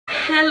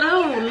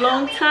Hello,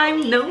 long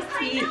time no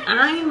see,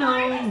 I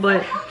know,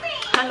 but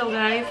hello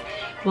guys,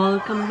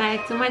 welcome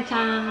back to my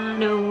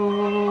channel.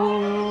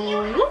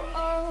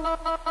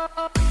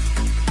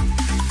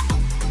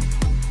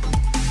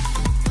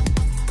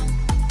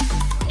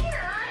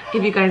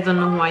 If you guys don't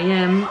know who I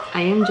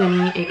am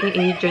Jenny,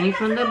 aka Jenny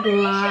from the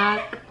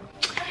block.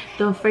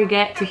 Don't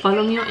forget to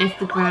follow me on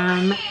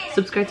Instagram,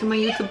 subscribe to my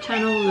YouTube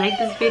channel, like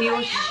this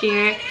video,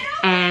 share,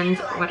 and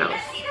what else?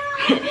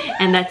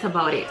 And that's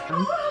about it.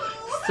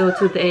 So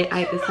today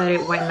I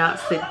decided why not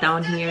sit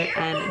down here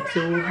and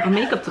do a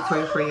makeup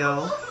tutorial for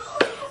y'all.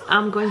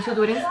 I'm going to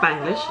do it in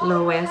Spanish.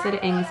 Lo voy a hacer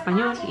en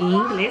español y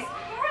inglés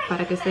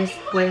para que ustedes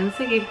puedan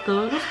seguir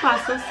todos los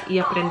pasos y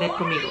aprender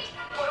conmigo.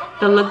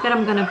 The look that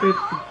I'm gonna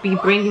be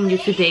bringing you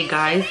today,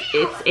 guys,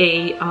 it's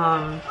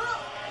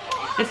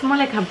more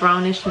like a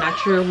brownish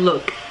natural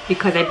look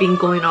because I've been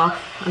going off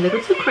a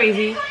little too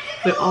crazy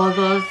with all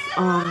those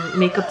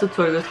makeup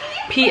tutorials.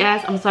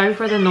 PS, I'm sorry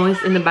for the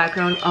noise in the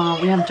background.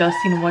 We have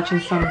Justin watching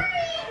some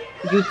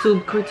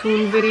YouTube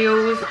cartoon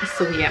videos,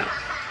 so yeah,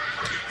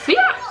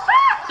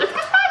 let's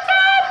get started.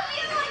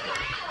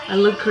 I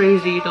look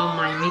crazy, don't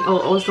mind me. Oh,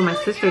 also my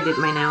sister did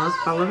my nails.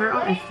 Follow her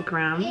on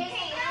Instagram.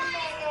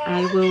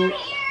 I will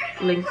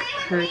link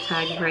her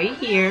tag right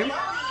here.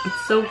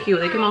 It's so cute.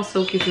 They come out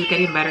so cute. She's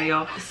getting better,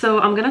 y'all. So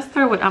I'm gonna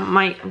start with I'm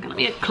gonna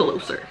be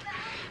closer.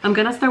 I'm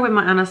gonna start with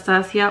my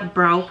Anastasia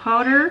brow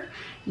powder.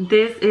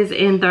 This is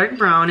in dark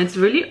brown. It's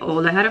really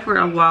old. I had it for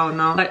a while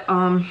now, but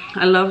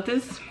I love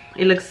this.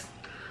 It looks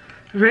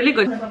really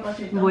good.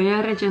 Voy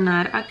a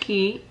rellenar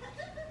aquí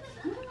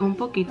un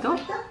poquito.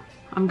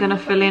 I'm gonna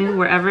fill in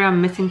wherever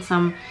I'm missing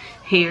some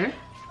hair.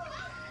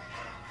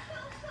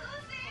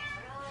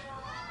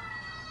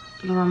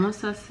 Lo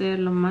vamos a hacer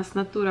lo más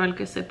natural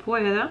que se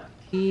pueda.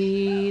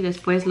 Y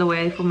después lo voy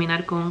a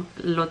difuminar con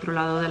el otro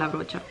lado de la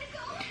brocha.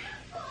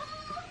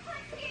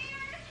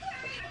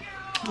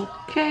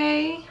 Ok,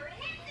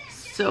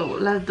 so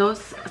las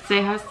dos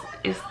cejas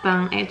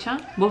están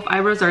hechas. Both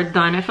eyebrows are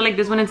done. I feel like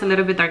this one is a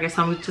little bit darker,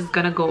 so I'm just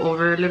gonna go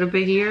over a little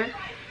bit here.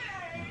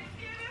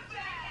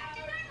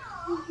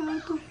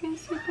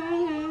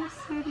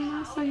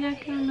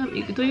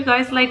 Do you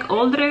guys like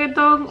old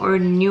reggaeton or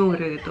new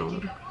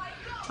reggaeton?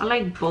 I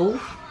like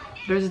both.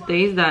 There's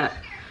days that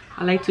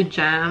I like to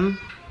jam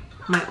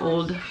my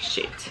old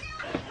shit.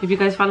 If you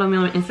guys follow me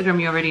on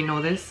Instagram, you already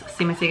know this.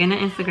 Si me siguen en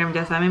Instagram,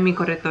 ya saben mi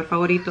corrector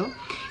favorito,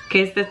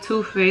 que es de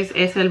Too Faced,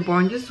 es el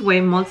Born This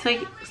Way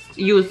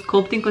Multi-Use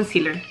Sculpting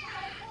Concealer.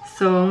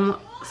 So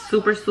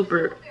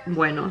super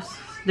buenos.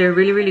 They're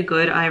really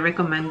good. I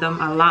recommend them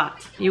a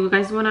lot. You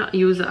guys wanna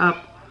use a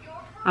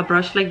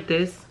brush like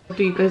this. What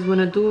you guys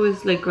wanna do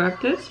is like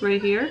grab this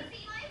right here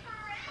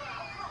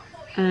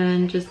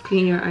and just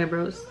clean your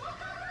eyebrows.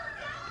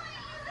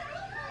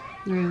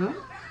 There you go.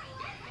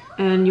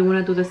 And you want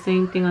to do the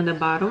same thing on the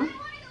bottom.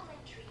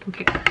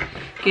 Okay.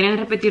 Quieren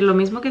repetir lo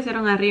mismo que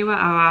hicieron arriba,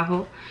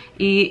 abajo.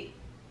 Y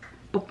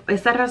por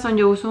esta razón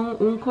yo uso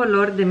un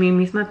color de mi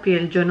misma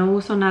piel. Yo no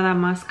uso nada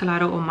más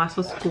claro o más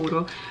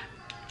oscuro,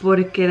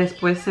 porque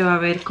después se va a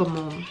ver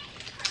como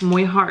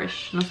muy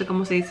harsh. No sé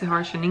cómo se dice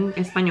harsh en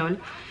español.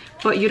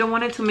 But you don't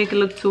want it to make it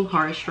look too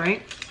harsh,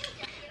 right?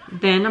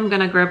 Then I'm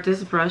gonna grab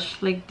this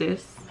brush like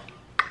this.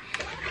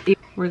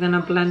 We're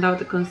gonna blend out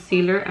the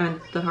concealer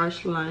and the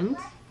harsh lines.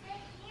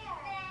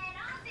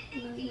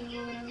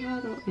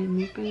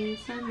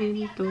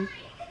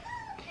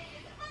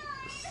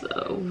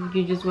 So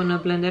you just wanna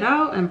blend it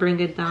out and bring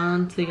it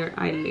down to your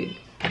eyelid.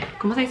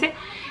 ¿Cómo se dice?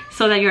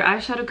 So that your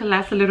eyeshadow can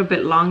last a little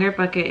bit longer,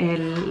 para que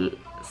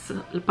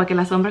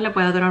la sombra le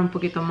pueda durar un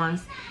poquito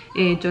más.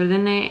 Yo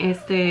ordené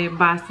esta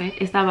base.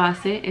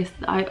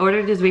 I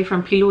ordered this way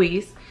from P.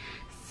 Louise.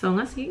 Son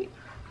así.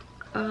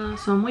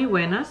 Son muy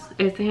buenas.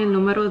 Este es el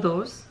número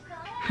 2.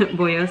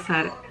 Voy a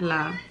usar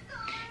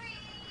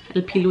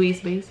el P.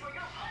 Louise base.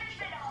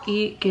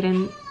 Y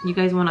you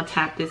guys want to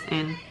tap this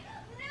in.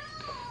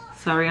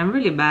 Sorry, I'm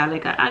really bad.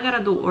 Like I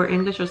gotta do or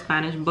English or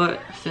Spanish,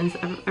 but since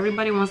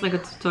everybody wants like a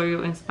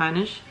tutorial in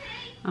Spanish,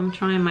 I'm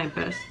trying my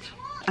best.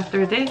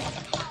 After this,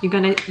 you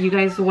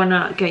guys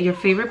wanna get your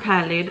favorite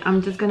palette.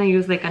 I'm just gonna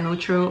use like a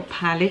neutral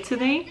palette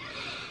today.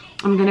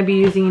 I'm gonna be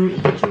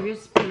using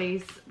Juvia's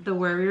Place The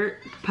Warrior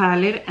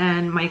palette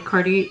and my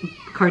Carly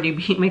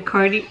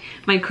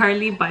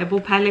Bible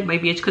palette by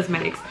BH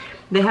Cosmetics.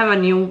 They have a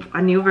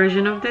new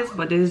version of this,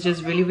 but this is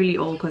just really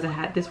old because I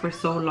had this for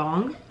so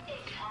long.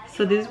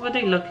 So this is what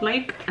they look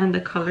like, and the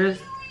colors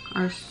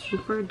are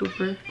super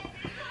duper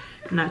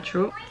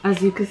natural.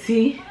 As you can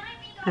see,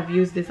 I've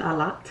used this a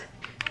lot.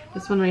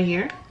 This one right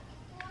here,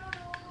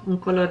 un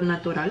color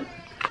natural.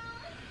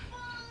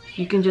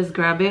 You can just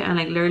grab it and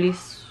like literally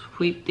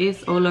sweep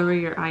this all over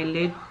your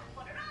eyelid.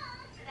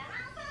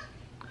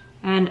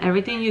 And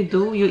everything you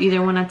do, you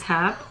either want to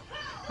tap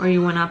or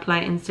you want to apply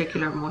in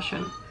circular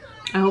motion.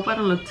 I hope I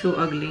don't look too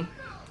ugly.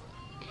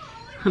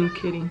 I'm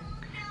kidding.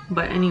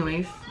 But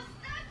anyways,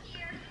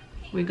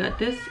 we got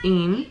this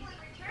in.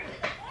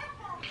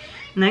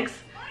 Next,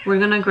 we're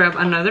gonna grab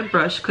another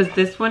brush, because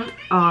this one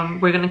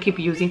we're gonna keep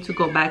using to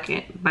go back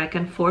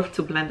and forth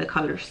to blend the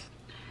colors.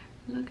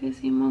 lo que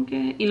hicimos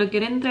que... Y lo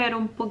quieren traer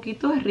un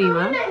poquito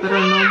arriba, pero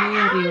no muy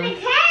arriba.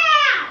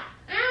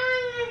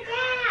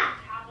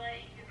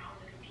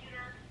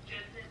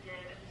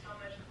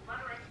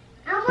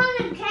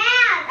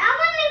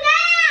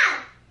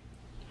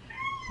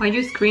 Why are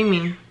you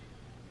screaming?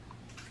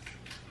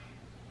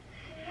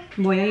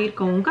 Voy a ir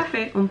con un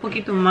café un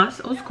poquito más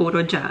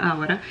oscuro ya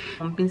ahora.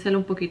 Un pincel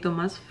un poquito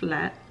más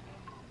flat.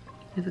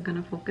 Is it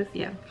gonna focus?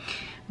 Yeah.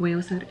 Voy a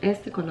usar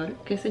este color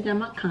que se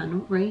llama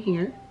Cano, right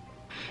here.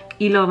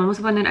 Y lo vamos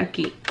a poner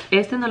aquí.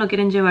 Este no lo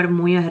quieren llevar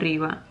muy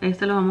arriba.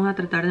 Este lo vamos a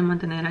tratar de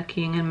mantener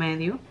aquí en el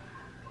medio.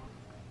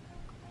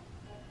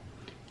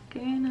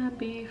 Can I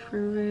be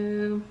for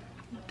real?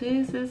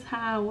 This is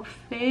how I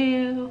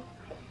feel.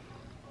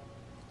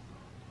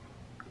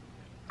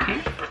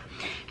 Okay.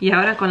 Y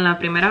ahora con la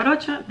primera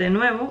brocha, de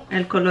nuevo,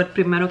 el color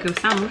primero que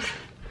usamos.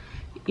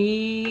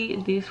 Y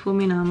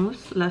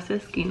difuminamos las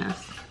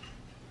esquinas.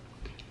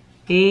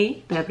 Y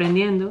estoy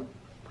aprendiendo.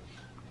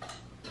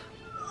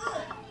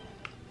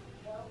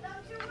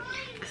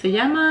 Se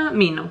llama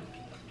Mino.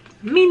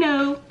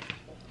 Mino.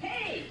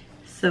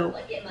 So,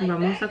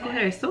 vamos a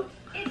coger esto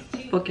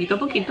poquito a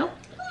poquito.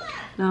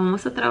 La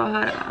vamos a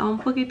trabajar a un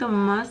poquito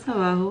más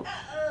abajo.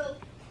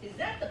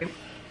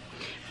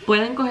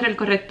 Pueden coger el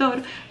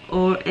corrector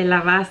o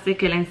la base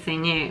que le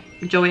enseñé.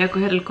 Yo voy a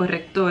coger el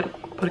corrector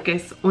porque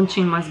es un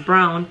chin más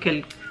brown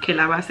que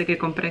la base que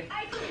compré.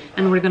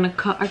 And we're gonna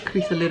cut our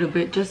crease a little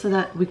bit just so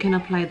that we can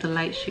apply the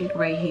light shade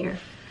right here.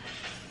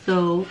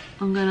 So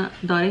I'm gonna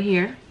dot it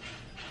here.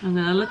 I'm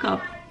gonna look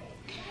up.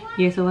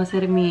 Y eso va a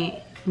ser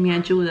mi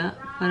ayuda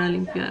para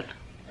limpiar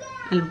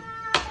el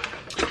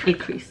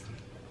crease.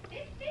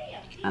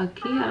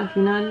 Aquí al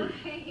final,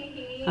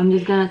 I'm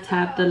just gonna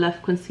tap the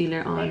left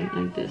concealer on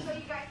like this.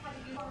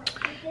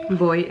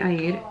 Voy a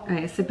ir a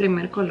ese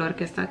primer color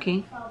que está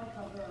aquí.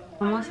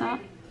 Vamos a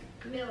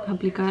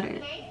aplicar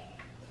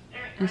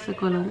ese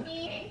color.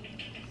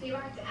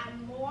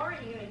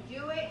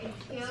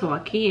 So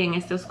aquí en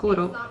este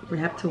oscuro, we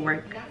have to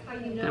work.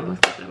 Tenemos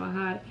que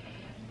trabajar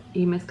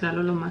y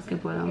mezclarlo lo más que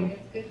podamos.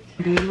 This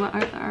is what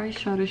our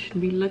eyeshadow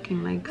should be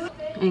looking like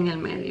en el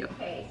medio.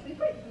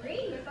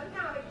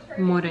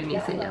 Moreni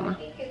se llama.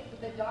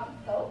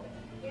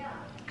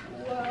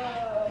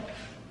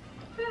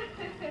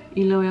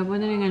 Y lo voy a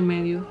poner en el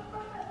medio.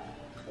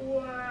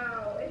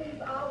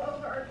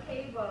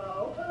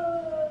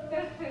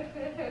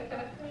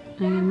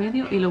 En el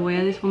medio y lo voy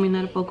a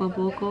difuminar poco a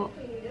poco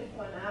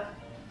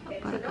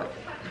para acá.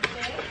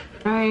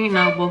 Alright,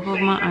 now both of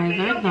my eyes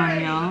are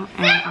done, y'all.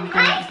 And I'm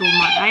gonna do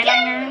my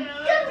eyeliner.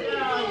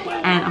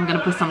 And I'm gonna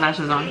put some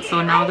lashes on.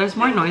 So now there's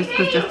more noise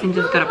because Justin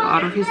just got up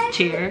out of his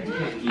chair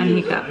and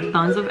he got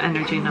tons of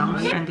energy now.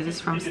 And this is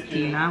from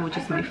Stila, which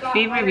is my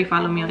favorite. If you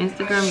follow me on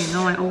Instagram, you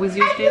know I always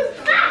use this.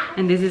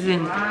 And this is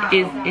an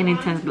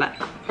intense black.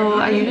 So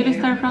I usually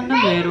start from the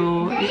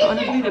middle. It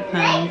honestly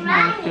depends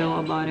how I feel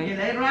about it.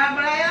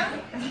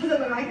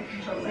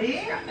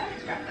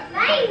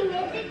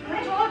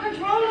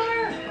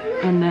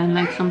 And then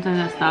like sometimes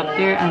I stop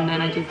there and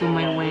then I just do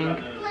my wing.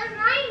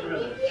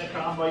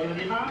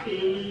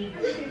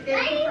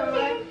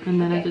 And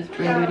then I just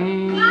bring it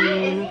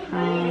in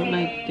from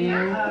like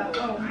there.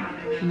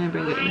 And I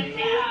bring it in.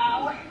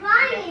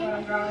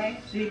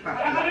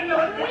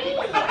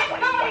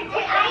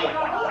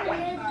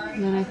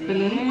 And then I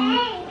fill it in.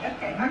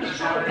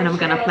 And I'm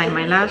gonna apply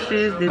my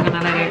lashes. They're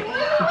gonna let it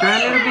dry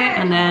a little bit.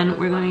 And then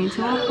we're going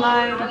to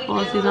apply the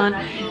falsies on.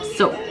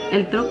 So,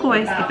 el truco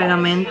es que el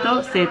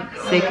pegamento se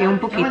seque un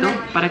poquito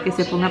para que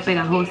se ponga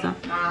pegajosa.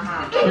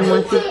 And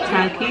once it's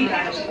tacky,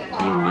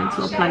 you want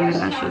to apply your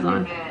lashes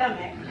on.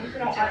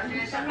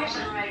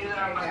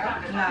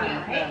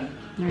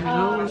 There we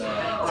go.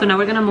 So now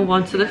we're gonna move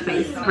on to the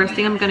face. First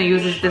thing I'm gonna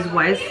use is this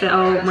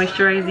YSL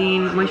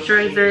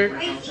moisturizer,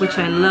 which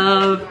I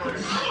love.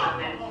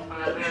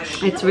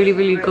 It's really,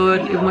 really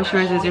good. It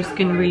moisturizes your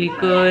skin really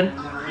good.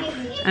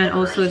 And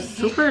also it's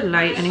super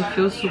light and it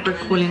feels super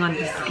cooling on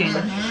the skin.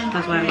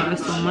 That's why I love it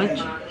so much.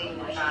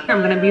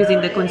 I'm gonna be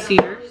using the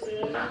concealers.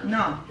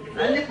 No,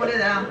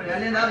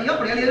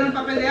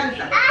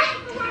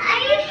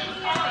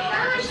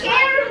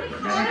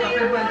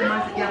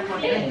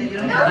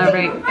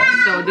 alright,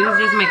 so this is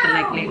just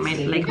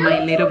my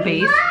little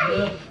base.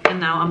 And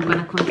now I'm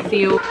gonna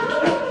conceal.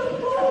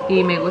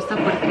 Y me gusta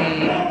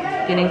porque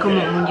tienen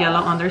como un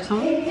yellow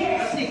undertone.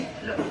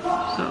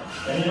 So,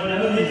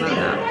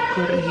 para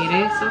corregir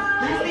eso.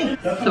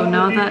 So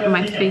now that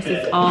my face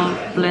is all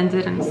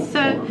blended and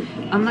set,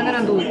 I'm not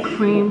gonna do a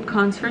cream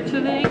contour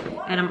today.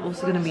 And I'm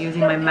also gonna be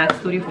using my MAC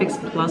Studio Fix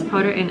Plus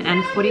powder in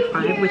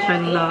N45, which I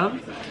love.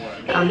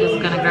 I'm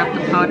just gonna grab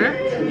the powder.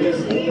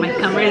 My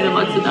camera is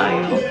about to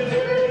die,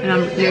 and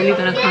I'm literally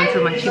gonna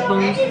contour my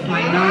cheekbones,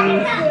 my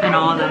nose, and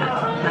all that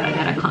I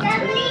gotta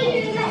contour.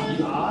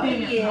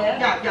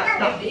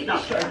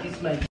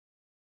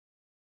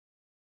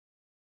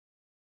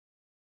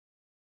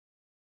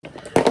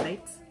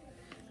 Lights.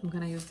 I'm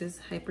gonna use this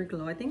Hyper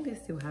Glow. I think they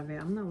still have it.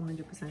 I'm not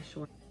 100%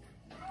 sure.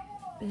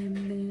 And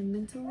then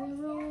mentally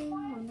roll.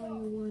 I know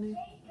you want it.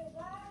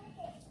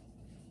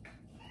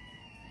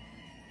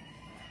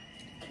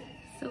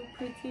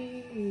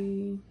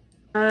 pretty.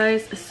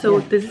 Guys, so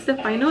this is the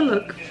final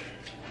look.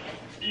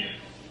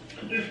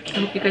 I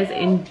hope you guys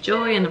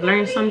enjoy and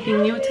learn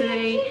something new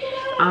today.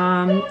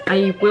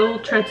 I will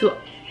try to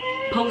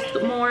post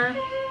more,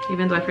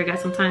 even though I forget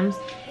sometimes.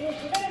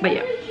 But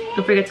yeah,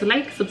 don't forget to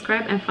like,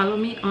 subscribe, and follow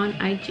me on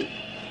IG.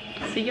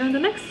 See you on the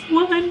next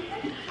one.